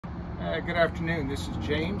Good afternoon. This is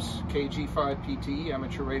James, KG5PT,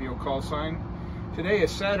 amateur radio call sign. Today is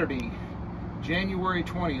Saturday, January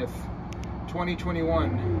 20th, 2021.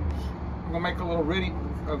 I'm going to make a little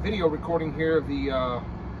video recording here of the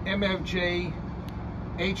MFJ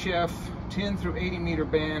HF 10 through 80 meter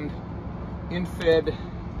band in-fed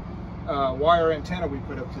wire antenna we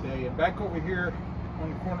put up today. And back over here on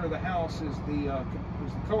the corner of the house is the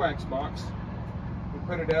coax box. We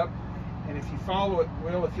put it up. And if you follow it,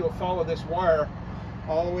 if you'll follow this wire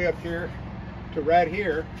all the way up here to right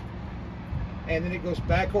here, and then it goes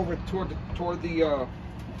back over toward the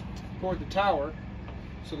tower.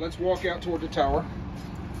 So let's walk out toward the tower.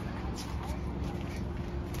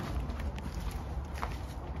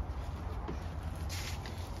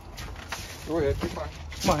 Go ahead, you're fine.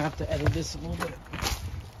 Might have to edit this a little bit.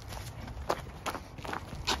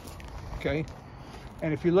 Okay,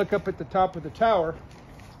 and if you look up at the top of the tower,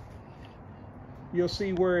 you'll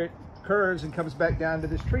see where it curves and comes back down to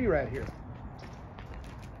this tree right here.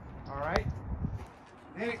 All right.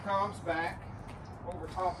 Then it comes back over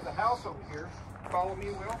top of the house over here. Follow me,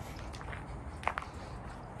 Will.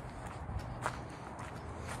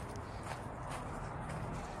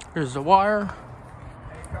 Here's the wire.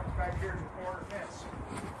 And it comes back here to the corner fence.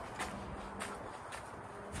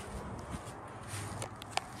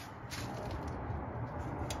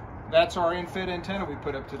 That's our in-fed antenna we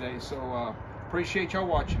put up today. So appreciate y'all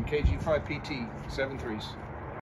watching. KG5PT 73s.